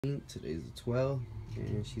Today's the 12th,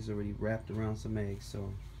 and she's already wrapped around some eggs,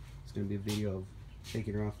 so it's gonna be a video of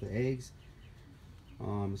taking her off the eggs.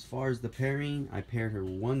 As far as the pairing, I paired her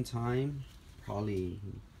one time, probably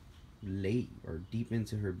late or deep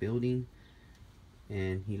into her building,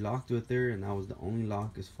 and he locked with her, and that was the only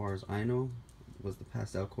lock as far as I know. It was the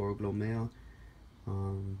Pastel Coralglow male.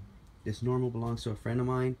 This normal belongs to a friend of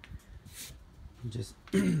mine. I'm just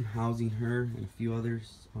housing her and a few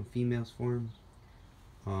others on females for him.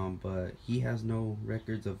 But he has no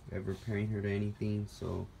records of ever pairing her to anything,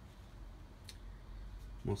 so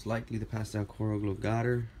most likely the Pastel Coralglow got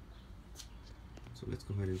her. So let's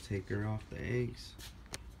go ahead and take her off the eggs.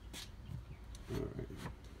 Alright.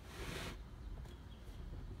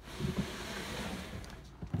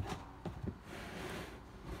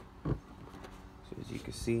 So as you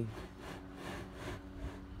can see,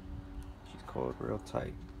 she's coiled real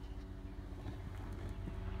tight.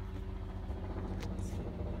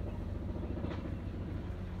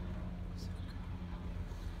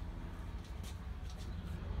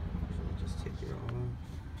 Take it all off.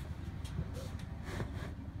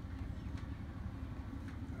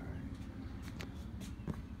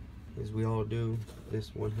 As we all do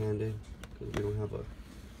this one-handed, because we don't have a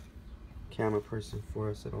camera person for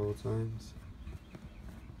us at all times.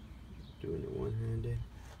 Doing it one-handed.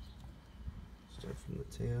 Start from the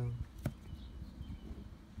tail.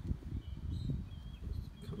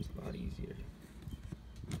 Comes a lot easier.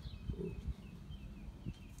 Ooh.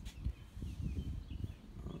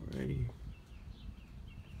 Alrighty.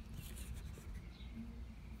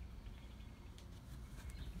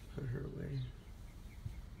 Put her away.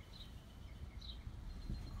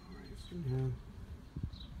 Alright, so now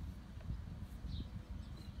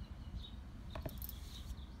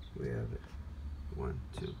we have it. 1,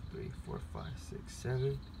 2, 3, 4, 5, 6,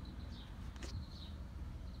 7.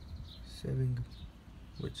 7,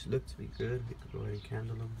 which look to be good. We could go ahead and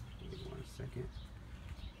candle them. Give me 1 second.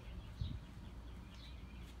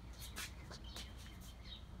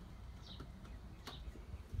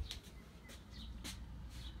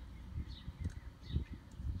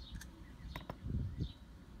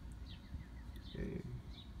 Okay,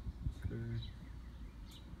 good,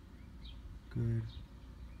 good,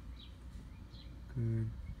 good,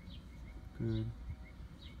 good,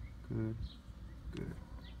 good, good.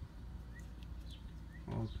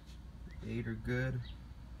 All 8 are good.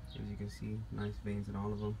 As you can see, nice veins in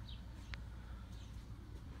all of them.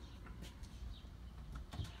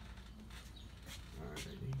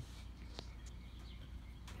 Alrighty.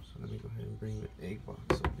 So let me go ahead and bring the egg box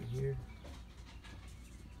over here.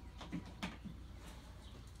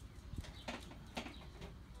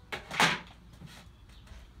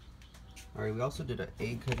 Alright, we also did an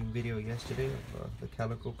egg cutting video yesterday of the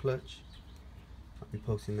calico clutch. I'll be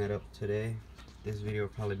posting that up today. This video will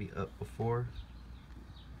probably be up before.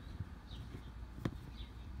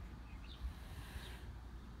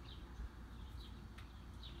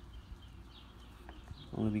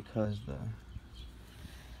 Only because the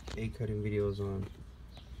egg cutting video is on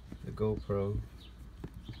the GoPro.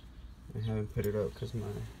 I haven't put it up because my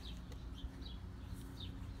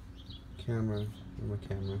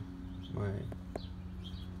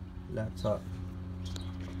laptop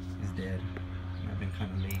is dead. I've been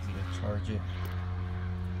kind of lazy to charge it.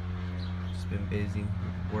 Just been busy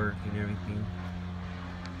with work and everything.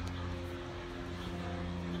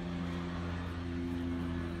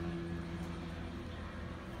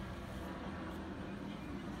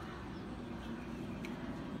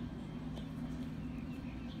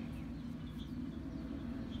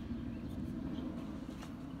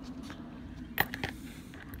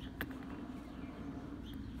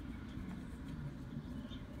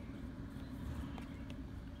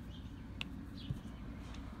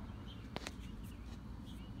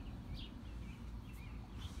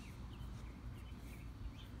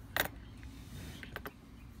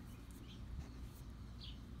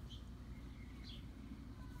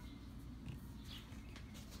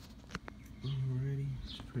 Alrighty,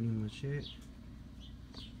 that's pretty much it.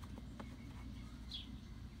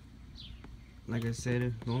 Like I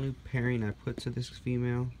said, the only pairing I put to this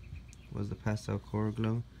female was the Pastel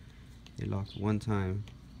Coralglow. It locked one time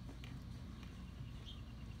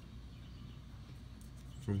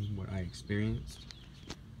from what I experienced.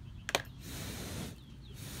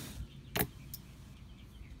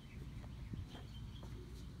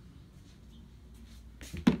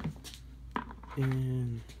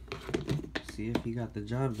 And see if he got the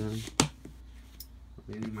job done.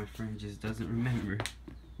 Maybe my friend just doesn't remember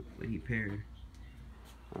what he paired.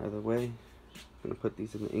 Either way, I'm gonna put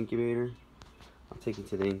these in the incubator. I'll take it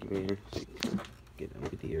to the incubator so you can get an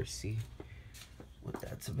idea or see what the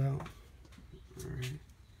that's about. Alright.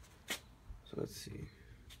 So let's see.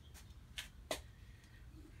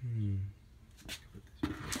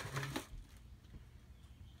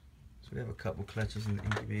 So we have a couple clutches in the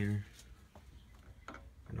incubator.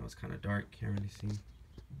 I know it's kind of dark, can't really see.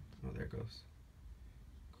 Oh, there it goes.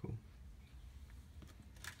 Cool.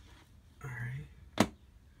 Alright.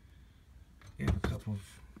 We have a couple of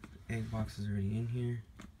egg boxes already in here.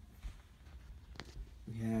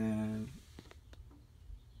 We have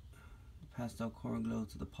Pastel Coralglow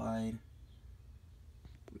to the Pied.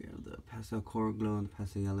 We have the Pastel Coralglow and the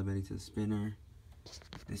Pastel Yellow Betty to the spinner.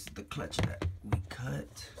 This is the clutch that we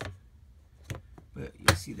cut. But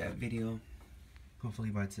you'll see that video hopefully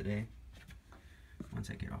by today. Once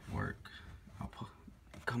I get off work, I'll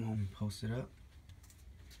come home and post it up.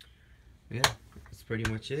 But yeah, that's pretty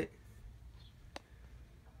much it.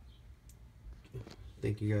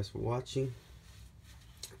 Thank you guys for watching.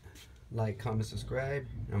 Like, comment, subscribe.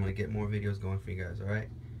 I'm gonna get more videos going for you guys, alright?